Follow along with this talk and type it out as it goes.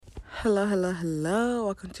Hello, hello, hello.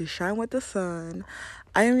 Welcome to Shine with the Sun.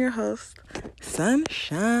 I am your host, Sunshine.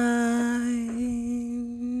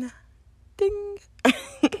 Ding.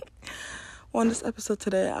 On this episode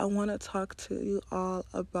today, I want to talk to you all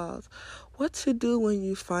about what to do when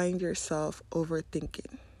you find yourself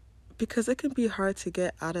overthinking. Because it can be hard to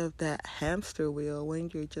get out of that hamster wheel when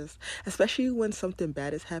you're especially when something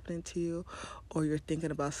bad is happening to you, or you're thinking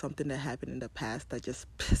about something that happened in the past that just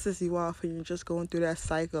pisses you off, and you're just going through that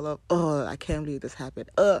cycle of, oh, I can't believe this happened.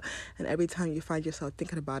 And every time you find yourself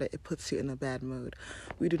thinking about it, it puts you in a bad mood.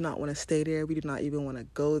 We do not want to stay there. We do not even want to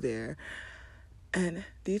go there. And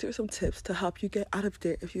these are some tips to help you get out of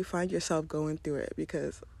there if you find yourself going through it,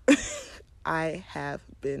 because I have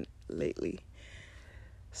been lately.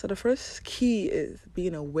 So the first key is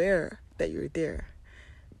being aware that you're there.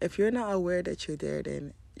 If you're not aware that you're there,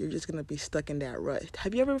 then you're just going to be stuck in that rut.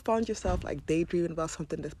 Have you ever found yourself like daydreaming about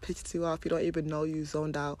something that pisses you off? You don't even know you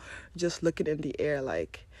zoned out, just looking in the air,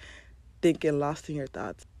 like thinking, lost in your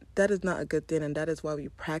thoughts. That is not a good thing, and that is why we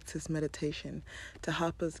practice meditation, to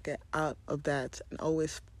help us get out of that and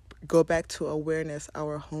always go back to awareness,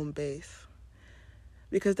 our home base.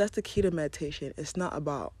 Because that's the key to meditation. It's not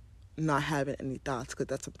about not having any thoughts, because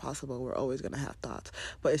that's impossible. We're always going to have thoughts,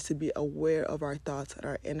 but it's to be aware of our thoughts and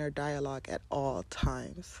our inner dialogue at all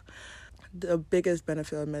times. The biggest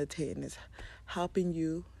benefit of meditating is helping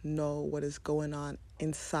you know what is going on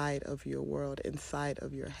inside of your world, inside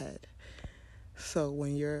of your head. So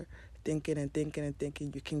when you're thinking and thinking and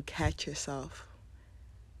thinking, you can catch yourself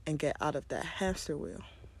and get out of that hamster wheel.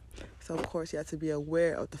 So, of course, you have to be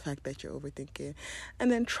aware of the fact that you're overthinking,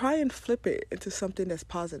 and then try and flip it into something that's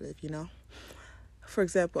positive, For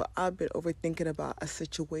example, I've been overthinking about a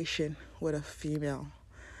situation with a female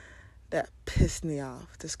that pissed me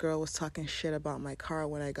off. This girl was talking shit about my car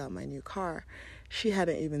when I got my new car. She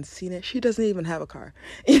hadn't even seen it. She doesn't even have a car,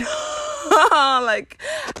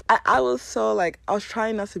 I was so, I was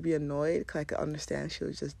trying not to be annoyed, because I could understand she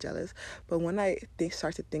was just jealous. But when I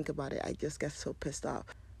start to think about it, I just get so pissed off.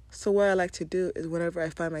 So what I like to do is, whenever I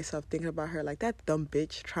find myself thinking about her, like that dumb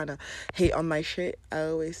bitch trying to hate on my shit, I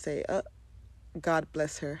always say, God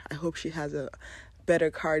bless her. I hope she has a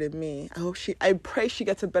better car than me. I pray she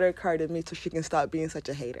gets a better car than me so she can stop being such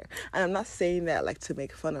a hater. And I'm not saying that to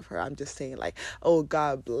make fun of her. I'm just saying oh,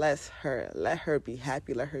 God bless her. Let her be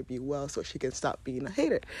happy. Let her be well so she can stop being a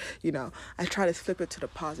hater. I try to flip it to the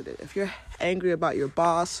positive. If you're angry about your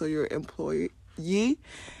boss or your employee,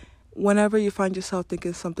 whenever you find yourself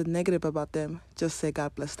thinking something negative about them, just say,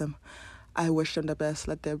 God bless them. I wish them the best.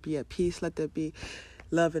 Let there be a peace. Let there be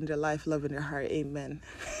love in their life, love in their heart. Amen.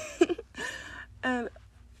 And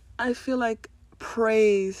I feel like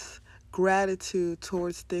praise, gratitude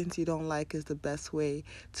towards things you don't like is the best way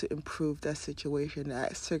to improve that situation,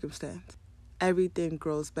 that circumstance. Everything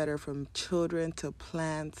grows better, from children to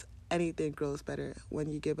plants. Anything grows better when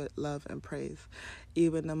you give it love and praise,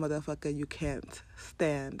 even the motherfucker you can't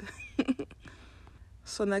stand.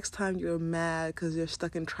 So next time you're mad because you're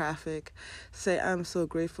stuck in traffic, say, I'm so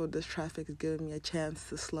grateful this traffic is giving me a chance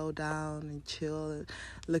to slow down and chill and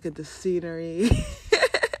look at the scenery,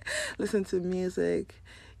 listen to music.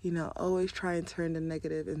 Always try and turn the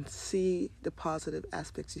negative and see the positive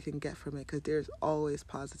aspects you can get from it, because there's always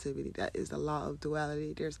positivity. That is the law of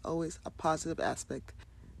duality. There's always a positive aspect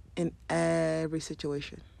in every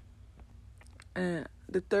situation. And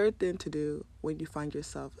the third thing to do when you find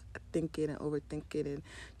yourself thinking and overthinking and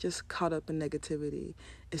just caught up in negativity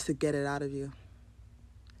is to get it out of you.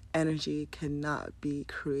 Energy cannot be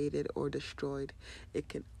created or destroyed. It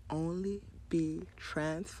can only be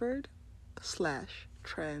transferred /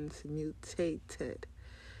 transmutated.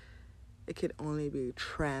 It can only be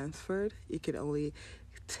transferred. You can only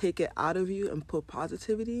take it out of you and put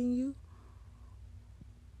positivity in you,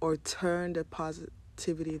 or turn the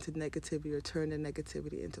positivity into negativity, or turn the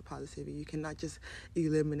negativity into positivity. You cannot just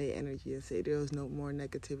eliminate energy and say there's no more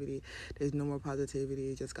negativity, there's no more positivity,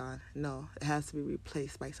 it's just gone. No, it has to be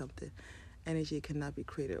replaced by something. Energy cannot be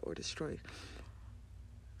created or destroyed.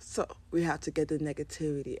 So we have to get the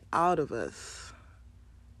negativity out of us.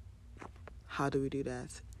 How do we do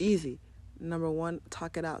that? Easy. Number one,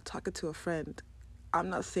 talk it out. Talk it to a friend. I'm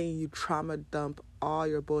not saying you trauma dump all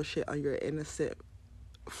your bullshit on your innocent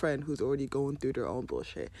friend who's already going through their own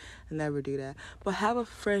bullshit. Never do that. But have a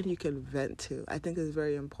friend you can vent to. I think it's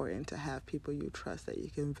very important to have people you trust that you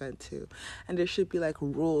can vent to. And there should be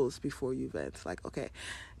rules before you vent. Okay,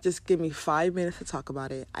 just give me 5 minutes to talk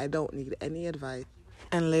about it. I don't need any advice.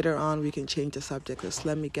 And later on we can change the subject. Just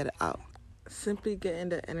let me get it out. Simply getting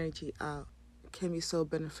the energy out can be so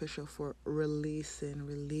beneficial for releasing.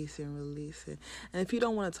 And if you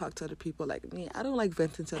don't want to talk to other people like me, I don't like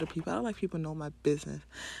venting to other people. I don't like people know my business.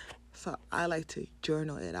 So I like to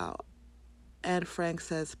journal it out. Anne Frank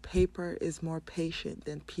says, paper is more patient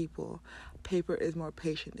than people. Paper is more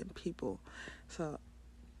patient than people. So,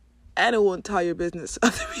 and it won't tell your business to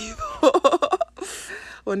other people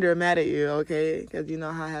when they're mad at you, okay? Because you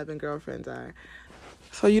know how having girlfriends are.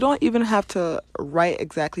 So you don't even have to write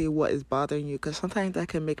exactly what is bothering you, because sometimes that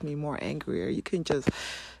can make me more angry. Or you can just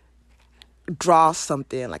draw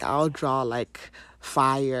something. Like I'll draw like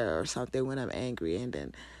fire or something when I'm angry, and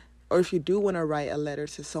then, or if you do want to write a letter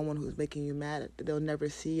to someone who's making you mad, they'll never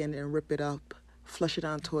see, and then rip it up, flush it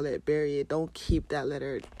down the toilet, bury it. Don't keep that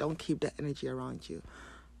letter. Don't keep that energy around you.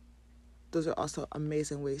 Those are also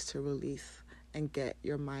amazing ways to release and get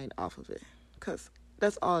your mind off of it, because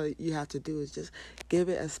that's all you have to do is just give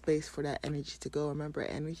it a space for that energy to go. Remember,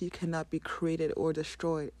 energy cannot be created or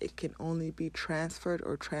destroyed. It can only be transferred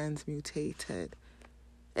or transmutated.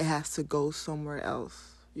 It has to go somewhere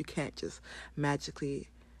else. You can't just magically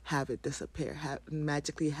have it disappear.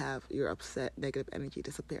 Magically have your upset, negative energy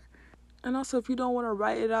disappear. And also, if you don't want to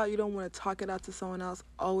write it out, you don't want to talk it out to someone else,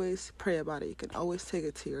 always pray about it. You can always take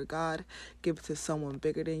it to your God, give it to someone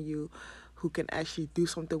bigger than you who can actually do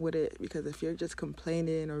something with it. Because if you're just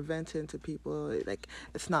complaining or venting to people, like,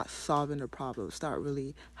 it's not solving the problem. It's not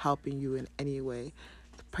really helping you in any way.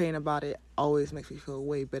 Praying about it always makes me feel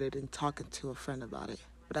way better than talking to a friend about it.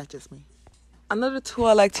 But that's just me. Another tool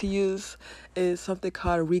I like to use is something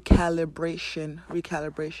called recalibration.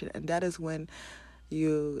 And that is when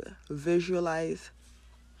you visualize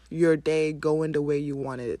your day going the way you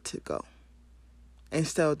wanted it to go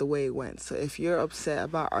instead of the way it went. So if you're upset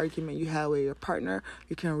about an argument you had with your partner,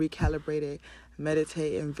 you can recalibrate it,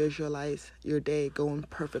 meditate, and visualize your day going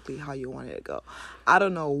perfectly how you want it to go. I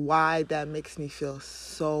don't know why that makes me feel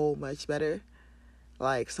so much better.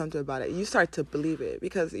 Like, something about it, you start to believe it,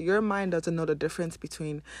 because your mind doesn't know the difference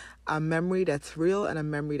between a memory that's real and a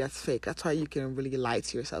memory that's fake. That's why you can really lie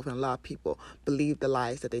to yourself, and a lot of people believe the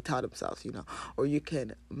lies that they tell themselves, or you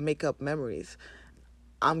can make up memories.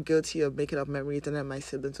 I'm guilty of making up memories, and then my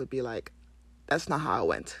siblings would be like, that's not how it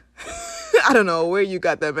went. I don't know where you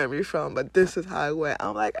got that memory from, but this is how it went.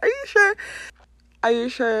 I'm like, are you sure? Are you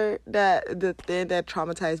sure that the thing that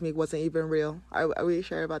traumatized me wasn't even real? Are we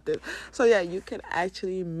sure about this? So yeah, you can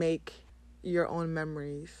actually make your own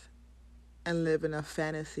memories and live in a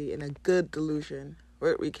fantasy, in a good delusion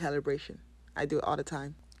with recalibration. I do it all the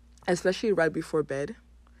time, especially right before bed.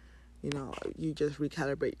 You just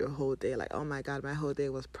recalibrate your whole day. Like, oh my God, my whole day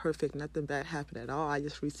was perfect. Nothing bad happened at all. I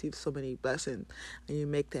just received so many blessings. And you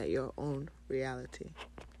make that your own reality.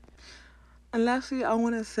 And lastly, I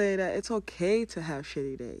want to say that it's okay to have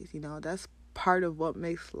shitty days. That's part of what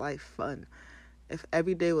makes life fun. If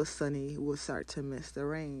every day was sunny, we'll start to miss the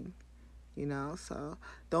rain. So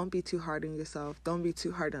don't be too hard on yourself. Don't be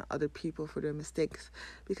too hard on other people for their mistakes,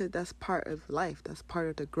 because that's part of life. That's part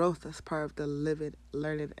of the growth. That's part of the living,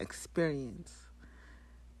 learning experience.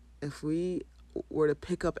 If we were to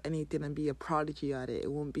pick up anything and be a prodigy at it,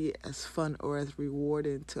 it won't be as fun or as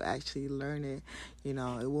rewarding to actually learn it. It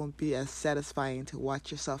won't be as satisfying to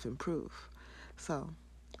watch yourself improve. So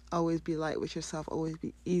always be light with yourself, always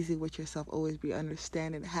be easy with yourself, always be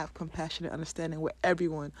understanding, have compassionate understanding with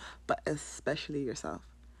everyone, but especially yourself.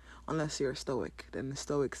 Unless you're a stoic, then the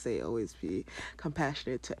stoics say always be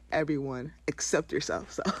compassionate to everyone except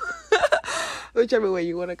yourself. So whichever way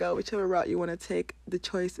you want to go, whichever route you want to take, the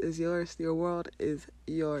choice is yours. Your world is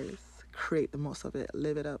yours. Create the most of it.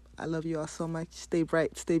 Live it up. I love you all so much. Stay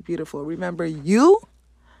bright. Stay beautiful. Remember, you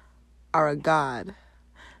are a god.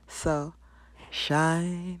 So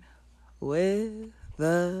shine with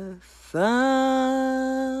the sun.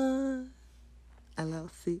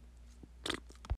 LLC.